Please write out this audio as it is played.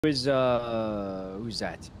Who's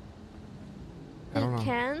that? I don't know.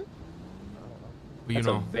 Can? But That's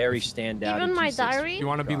a very standout. Even my diary? You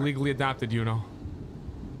want to be legally adopted, Yuno.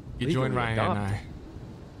 You join Ryan and I.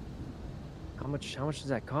 How much does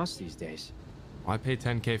that cost these days? Well, I pay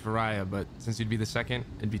 10K for Raya, but since you'd be the second,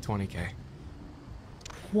 it'd be 20K.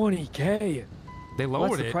 20K? They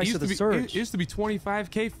lowered the price of the search? It used to be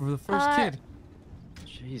 25K for the first kid.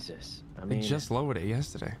 Jesus. I They mean, just lowered it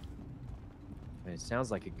yesterday. it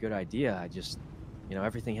sounds like a good idea. I just,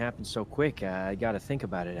 everything happened so quick. I got to think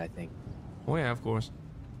about it, I think. Oh, yeah, of course.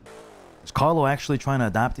 Is Carlo actually trying to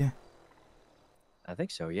adopt you? I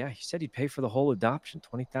think so, yeah. He said he'd pay for the whole adoption,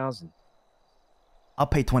 20,000. I'll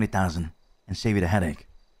pay 20,000 and save you the headache.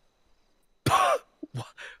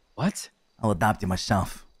 What? I'll adopt you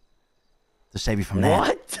myself to save you from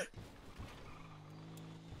that.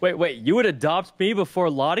 What? Wait, you would adopt me before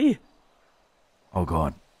Lottie? Oh,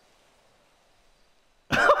 God.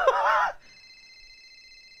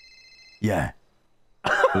 Yeah.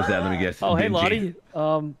 Who's that? Let me guess. Oh, hey, Lottie.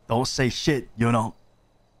 Don't say shit, you know.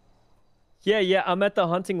 Yeah, I'm at the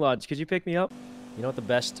hunting lodge. Could you pick me up? You know what the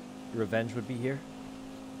best revenge would be here?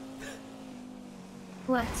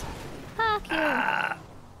 What? Fuck you.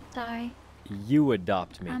 Sorry. You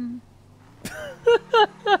adopt me.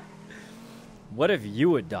 What if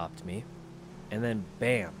you adopt me, and then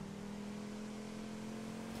bam?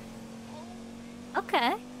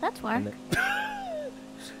 Okay, that's work.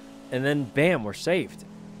 And then bam, we're saved.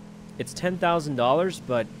 It's $10,000,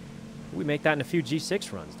 but we make that in a few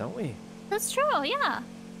G6 runs, don't we? That's true, yeah.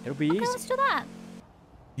 It'll be Okay, easy. let's do that.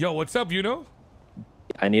 Yo, what's up, Yuno?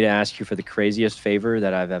 I need to ask you for the craziest favor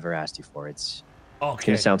that I've ever asked you for. It's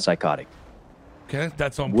gonna sound psychotic. Okay,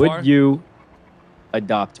 that's on Would par. you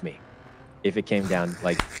adopt me if it came down,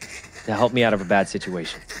 like, to help me out of a bad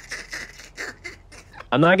situation?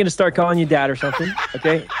 I'm not gonna start calling you dad or something,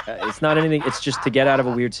 okay? It's not anything. It's just to get out of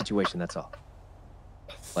a weird situation. That's all.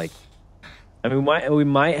 Like, I mean, we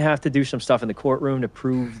might have to do some stuff in the courtroom to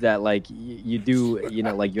prove that, like, you do,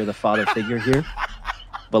 like, you're the father figure here.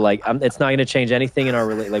 But, like, it's not gonna change anything in our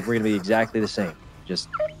relationship. Like, we're gonna be exactly the same. Just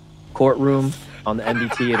courtroom on the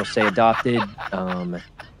MDT. It'll say adopted, and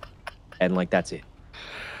like that's it.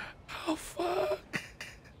 Oh fuck!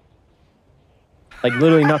 Like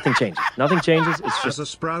literally nothing changes. Nothing changes. It's just As a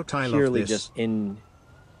sprout, I purely love this. just in,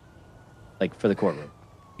 like, for the courtroom.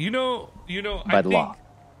 By the law.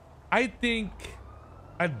 I think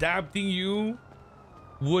adopting you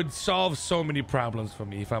would solve so many problems for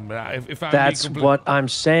me if I'm That's what I'm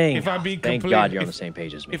saying. If I'm being Thank God you're on the same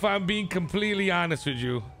page as me. If I'm being completely honest with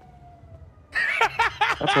you.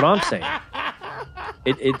 That's what I'm saying.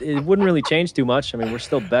 It wouldn't really change too much. I mean, we're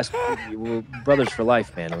still we're brothers for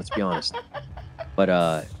life, man. Let's be honest.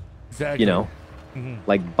 But exactly.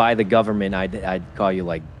 Like by the government, I'd call you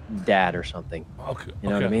like dad or something. Okay. You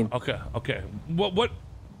know what I mean? Okay.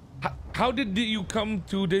 How did you come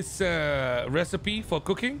to this recipe for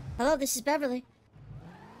cooking? Hello, this is Beverly.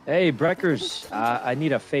 Hey, Breckers. I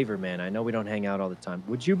need a favor, man. I know we don't hang out all the time.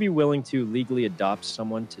 Would you be willing to legally adopt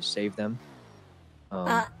someone to save them?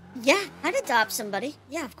 Yeah, I'd adopt somebody.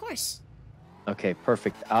 Yeah, of course. Okay,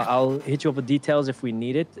 perfect. I'll hit you up with details if we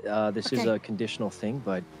need it. This is a conditional thing,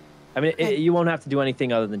 but I mean, you won't have to do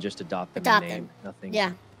anything other than just adopt them. Adopt name. them. Nothing.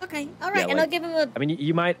 Yeah. Okay. All right. Yeah, and I'll give him a. I mean,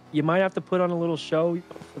 you might have to put on a little show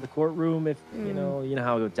for the courtroom if you know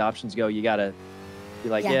how adoptions go. You gotta be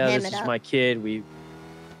like, yeah this is my kid. We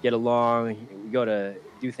get along. We go to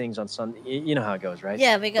do things on Sunday. You know how it goes, right?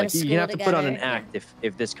 Yeah, we go to school You have to put on an together, act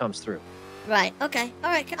if this comes through. Right. Okay. All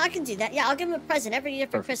right. I can do that. Yeah, I'll give him a present every year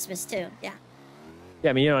for Christmas too. Yeah. Yeah,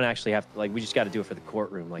 I mean, you don't actually have to. Like, we just got to do it for the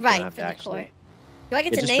courtroom. Like, right. you don't have For to the actually. court. Do I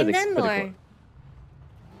get to name them or?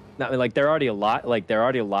 No, I mean, like they're already they're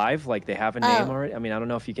already alive. Like they have a name already. I mean, I don't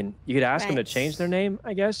know if you could ask them to change their name.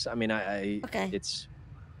 I guess. I mean, it's.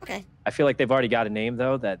 Okay. I feel like they've already got a name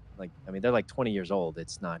though. That like, I mean, they're like 20 years old.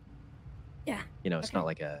 It's not. Yeah. It's not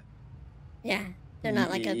like a. Yeah, they're not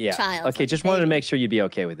like a child. Okay, just wanted to make sure you'd be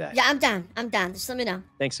okay with that. Yeah, I'm down. I'm down. Just let me know.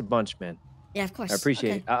 Thanks a bunch, man. Yeah, of course. I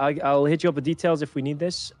appreciate it. I'll hit you up with details if we need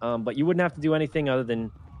this. But you wouldn't have to do anything other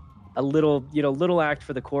than a little, little act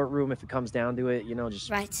for the courtroom if it comes down to it.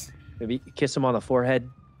 Just maybe kiss him on the forehead.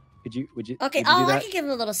 Would you? Okay. Would you do that? I could give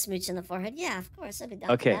him a little smooch in the forehead. Yeah, of course. I'd be down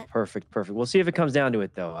for Okay, that. perfect. We'll see if it comes down to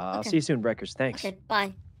it, though. I'll see you soon, Breckers. Thanks. Okay,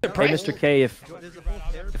 bye. Hey, Mr. K,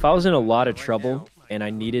 if I was in a lot of trouble and I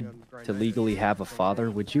needed to legally have a father,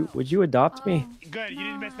 would you adopt me? Good, you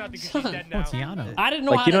didn't miss nothing because she's dead now. I didn't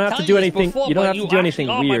know Like, how you don't to have to tell do this anything. before, You don't but have to do anything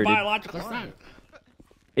actually are weird. my biological son.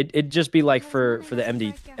 It'd just be like for the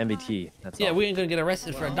MBT. That's Yeah, all. we ain't gonna get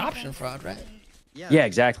arrested for adoption fraud, right? Yeah,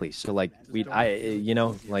 exactly. So like you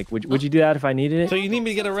know, like would you do that if I needed So it? you need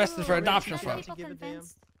me to get arrested for adoption fraud?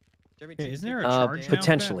 Isn't there a charge now?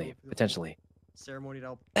 Potentially.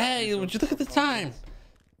 Hey, would you look at the time?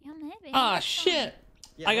 Yeah, maybe. Ah, shit.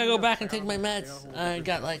 I gotta go back and take my meds. I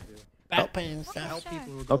got like back pain and stuff.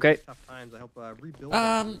 Okay.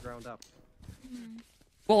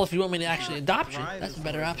 Well, if you want me to actually adopt you, that's a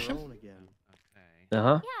better option.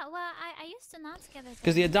 Uh-huh. Yeah, well, I used to not give it.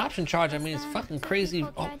 Because the adoption charge, I mean, it's fucking crazy.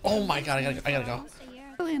 Oh my god, I gotta go.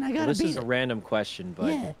 Well, this is a random question,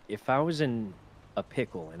 but if I was in a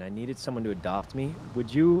pickle and I needed someone to adopt me,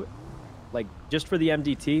 would you, like, just for the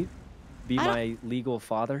MDT, be my legal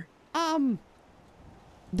father?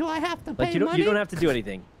 Do I have to pay like, you don't, money? You don't have to do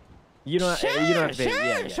anything. You don't have to pay.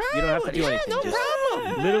 Yeah. You don't have to do anything. No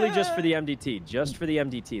problem. Literally just for the MDT. Just for the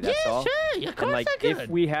MDT. That's all. Sure. Of course and like, I could. if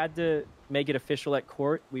we had to make it official at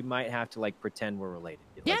court, we might have to like pretend we're related.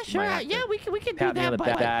 Like, Yeah, sure. Yeah, we can do pat me on that. the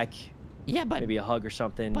But back. yeah, but Maybe a hug or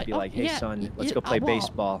something. but, Be like, hey, yeah, son, let's go play well,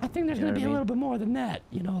 baseball. I think there's You know gonna be what I a mean? little bit more than that.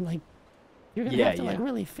 You know, like you're gonna have to like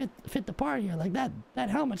really fit the part here. Like that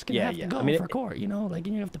helmet's gonna have to go for court. You know, like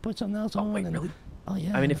and you have to put something else on. Wait, and, really? Oh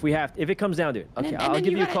yeah. I mean, if it comes down to it, okay, I'll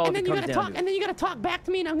give you a call if it comes down to it. And then you gotta talk back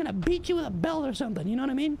to me, and I'm gonna beat you with a belt or something. You know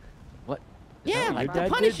what I mean? What? Yeah, like to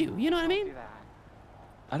punish you. You know what I mean?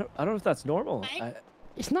 I don't know if that's normal.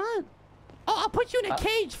 It's not. Oh, I'll put you in a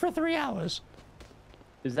cage for 3 hours.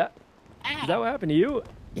 Is that what happened to you?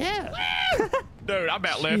 Yeah. Dude, I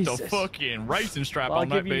about left a fucking racing strap on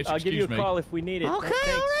that bitch. I'll give you a call if we need it. Okay, all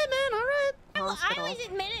right, man, all right. Well, I was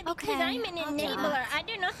admitted because I'm an enabler. I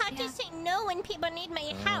don't know how to say no when people need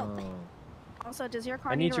my help. Also, does your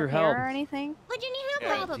car I need need your repair help. or anything? Would you need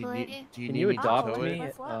help? Probably. Can you adopt me?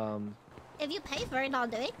 If you pay for it, I'll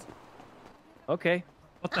do it. Okay.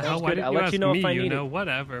 What the hell? Why good. didn't I'll you let ask you know me, if I need know? it.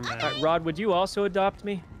 Whatever, man. Rod, would you also adopt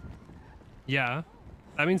me? Yeah.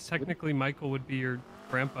 That means technically Michael would be your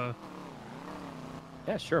grandpa.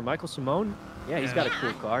 Yeah, sure. Michael Simone. Yeah, he's got a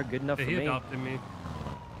cool car. Good enough for He me. adopted me.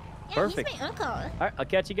 Yeah, Perfect. he's my uncle. All right, I'll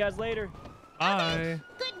catch you guys later. Bye.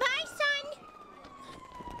 Goodbye, son.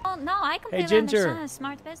 Oh no, I completely Ginger. understand it's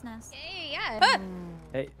smart business. Hey, yeah.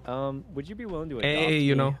 Hey, would you be willing to adopt Hey, me,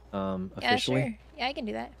 you know. officially? Yeah, sure. Yeah, I can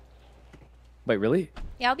do that. Wait, really?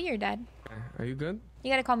 Yeah, I'll be your dad. Are you good?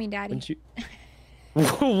 You gotta call me daddy. Wouldn't you?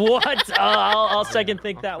 What? I'll second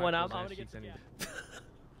think that one. I'm gonna get some.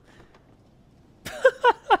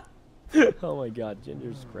 Oh my God,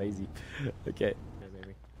 Ginger's crazy. Okay.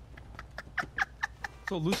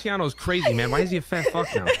 So Luciano's crazy, man. Why is he a fat fuck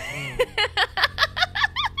now?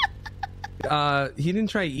 He didn't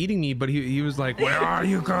try eating me, but he was like, "Where are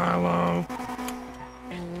you, Carlo?"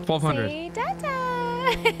 1,200. Say dada.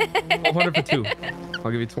 1,200 for two.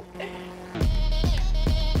 I'll give you